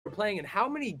playing and how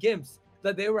many gimps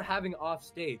that they were having off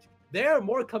stage. They are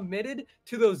more committed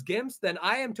to those gimps than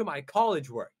I am to my college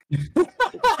work.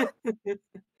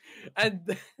 And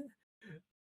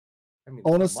I mean,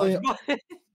 honestly,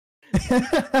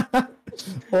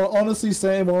 well, honestly,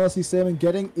 same. And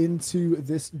getting into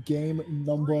this game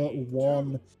number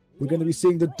 1, we're going to be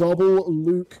seeing the double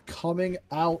Luke coming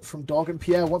out from DAWG and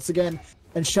PIER once again,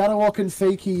 and Shadowhawk and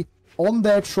FAKEY on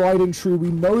their tried and true. We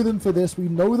know them for this. We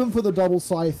know them for the double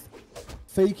scythe.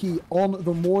 FAKEY on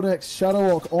the Mordex,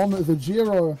 Shadowhawk on the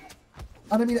Giro.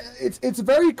 And I mean, it's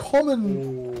very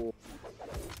common,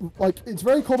 like, it's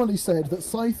very commonly said that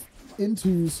scythe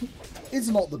intos is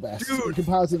not the best in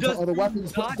comparison to other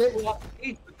weapons. But they walk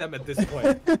with them at this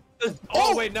point.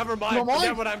 Oh wait, never mind.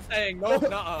 Forget what I'm saying. No,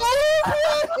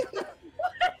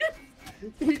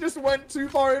 He just went too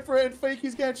far in for it, and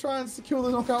FAKEY's gonna try and secure the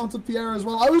knockout onto PIER as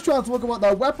well. I was trying to talk about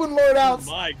their weapon loadouts.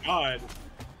 Oh my god.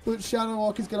 But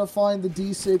Shadowhawk is gonna find the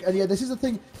D-Sig, and yeah, this is the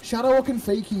thing. Shadowhawk and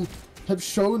FAKEY have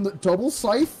shown that double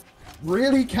scythe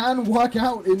really can work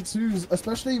out in 2s,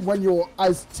 especially when you're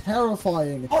as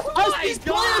terrifying as these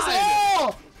players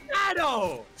are!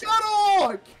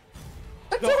 Shadowhawk!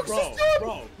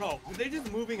 Bro, are they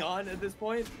just moving on at this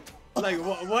point? Like,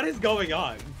 what is going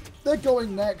on? They're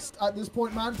going next at this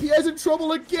point, man. PIER's in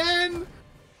trouble again!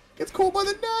 Gets caught by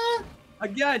the Nair!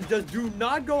 Again, just do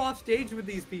not go off stage with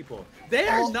these people. They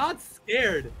are not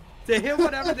scared to hit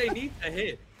whatever they need to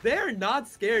hit. They are not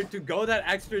scared to go that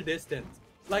extra distance.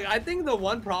 Like, I think the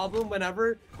one problem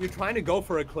whenever you're trying to go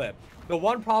for a clip, the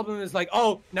one problem is like,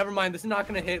 oh, never mind, this is not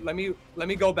gonna hit. Let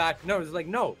me go back. No, it's like,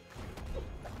 no.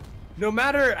 No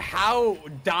matter how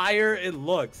dire it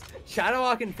looks,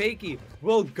 Shadowhawk and FAKEY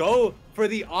will go for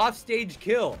the offstage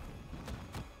kill.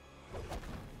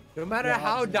 No matter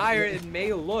how dire it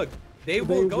may look, they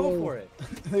will go for it.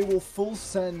 They will full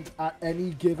send at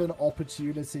any given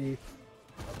opportunity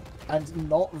and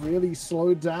not really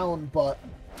slow down, but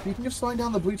speaking of slowing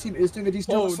down, the blue team is doing a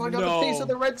decent job slowing down the pace of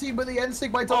the red team, but the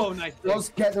N-Sig by DAWG does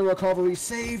get the recovery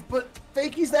save, but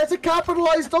FAKEY's there to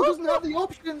capitalize. DAWG doesn't have the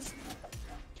options.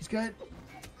 He's going to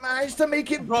manage to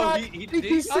make it back.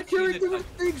 He's securing the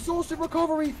exhausted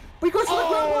recovery, but he goes to the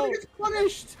ground and gets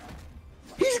punished.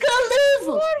 He's gonna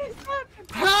live!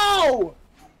 How?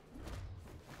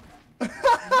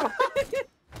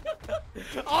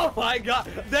 Oh my god,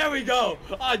 there we go.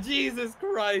 Oh, Jesus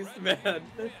Christ, man.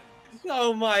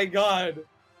 Oh my god.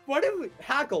 What did we,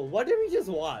 Hackle, what did we just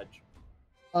watch?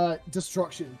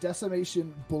 Destruction,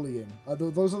 decimation, bullying.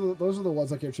 Those are the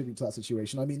ones I can attribute to that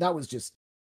situation. I mean, that was just,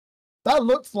 that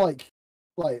looked like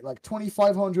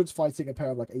 2500s fighting a pair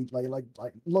of like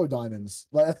low diamonds.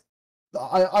 Like,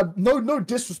 I no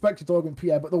disrespect to DAWG and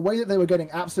PIER, but the way that they were getting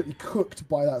absolutely cooked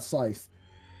by that scythe,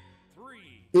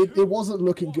 it wasn't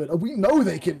looking good. And we know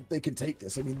they can take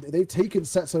this. I mean, they've taken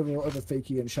sets over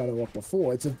FAKEY and Shadowhawk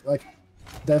before. It's like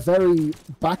they're very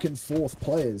back and forth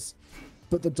players.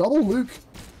 But the double Luke,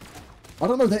 I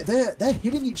don't know, they're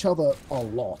hitting each other a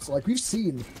lot. Like we've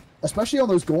seen, especially on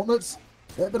those gauntlets,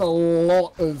 there have been a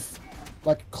lot of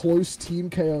like close team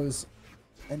KOs,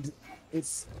 and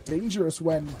it's dangerous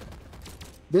when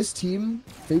this team,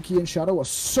 FAKEY and Shadow, are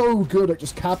so good at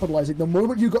just capitalizing. The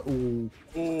moment you go...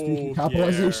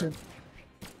 capitalization.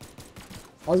 Yeah.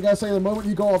 I was going to say, the moment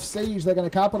you go off stage, they're going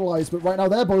to capitalize, but right now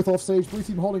they're both off stage. Blue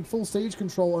team holding full stage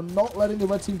control and not letting the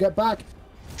red team get back.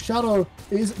 Shadow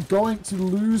is going to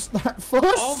lose that first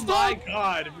Oh my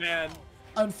god, man.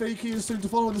 And FAKEY is soon to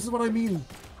follow. This is what I mean.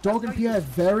 DAWG and PIER,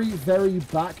 very, very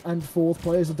back and forth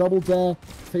players. A double dare.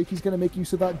 FAKEY's going to make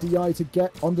use of that DI to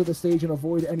get under the stage and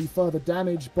avoid any further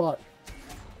damage, but...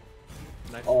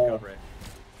 Nice recovery.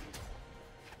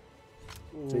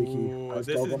 FAKEY.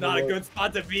 This is not a good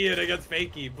spot to be in against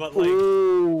FAKEY, but like...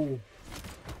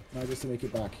 Now just to make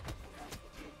it back.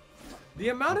 The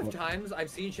amount of times I've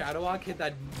seen Shadowhawk hit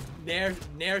that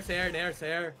nair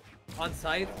sair on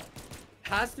scythe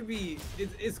has to be...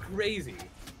 It's crazy.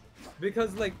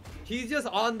 Because, like, he's just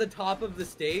on the top of the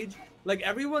stage. Like,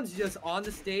 everyone's just on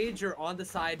the stage or on the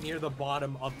side near the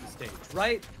bottom of the stage,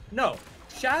 right? No.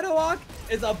 Shadowhawk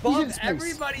is above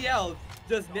everybody else,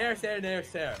 just nair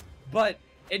sair. But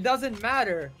it doesn't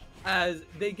matter as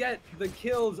they get the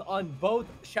kills on both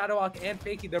Shadowhawk and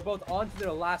FAKEY. They're both onto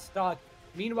their last stock.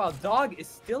 Meanwhile, DAWG is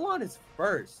still on his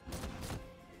first.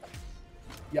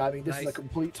 Yeah, I mean, this is a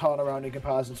complete turnaround in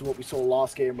comparison to what we saw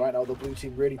last game. Right now, the blue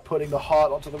team really putting the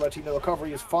heart onto the red team. The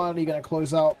recovery is finally going to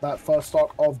close out that first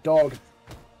stock of DAWG.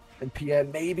 And PIER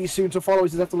maybe soon to follow.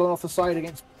 He's left alone off the side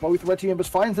against both red team members.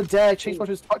 Finds the dare. Chase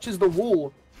Flushes touches the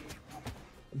wall.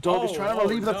 DAWG is trying to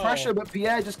relieve the pressure, but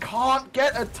PIER just can't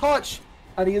get a touch.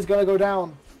 And he is going to go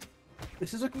down.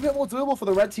 This is looking a bit more doable for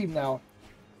the red team now.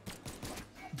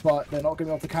 But they're not going to be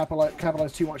able to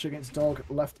capitalize too much against DAWG,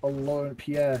 left alone.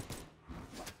 Pierre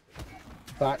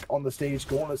back on the stage,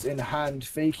 gauntlets in hand.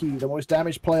 FAKEY, the most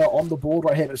damaged player on the board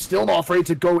right here, but still not afraid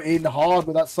to go in hard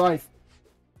with that scythe.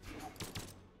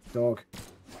 DAWG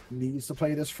needs to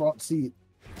play this front seat.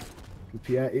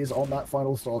 Pierre is on that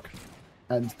final stock.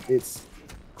 And it's,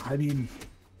 I mean,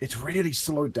 it's really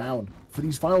slowed down. For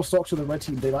these final stocks of the red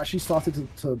team, they've actually started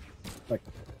to like,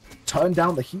 turn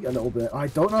down the heat a little bit. I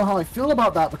don't know how I feel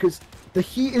about that, because the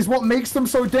heat is what makes them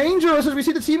so dangerous. As we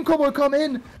see the team combo come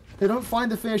in, they don't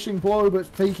find the finishing blow, but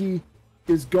FAKEY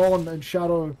is gone, and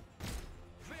Shadow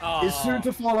is soon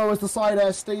to follow as the side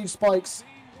air stage spikes.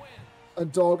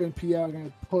 And DAWG and Pierre are going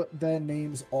to put their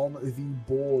names on the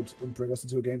board and bring us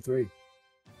into a game 3.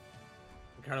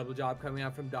 Incredible job coming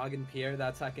out from DAWG and Pierre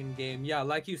that second game. Yeah,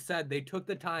 like you said, they took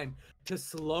the time to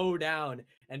slow down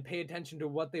and pay attention to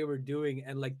what they were doing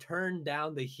and like turn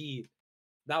down the heat.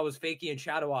 That was FAKEY and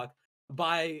ShadowWalk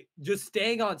by just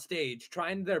staying on stage,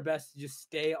 trying their best to just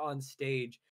stay on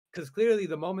stage. Because clearly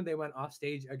the moment they went off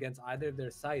stage against either of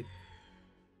their sides,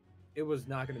 it was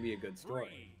not going to be a good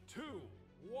story. 3, 2,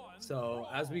 1, so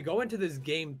as we go into this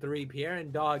game 3, Pierre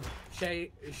and DAWG,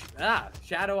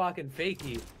 ShadowWalk and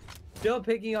FAKEY still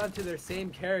picking onto their same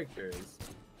characters.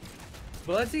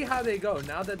 But let's see how they go.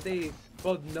 Now that they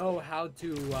both know how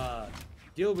to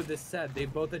deal with this set, they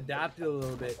both adapted a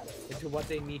little bit into what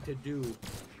they need to do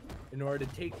in order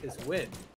to take this win.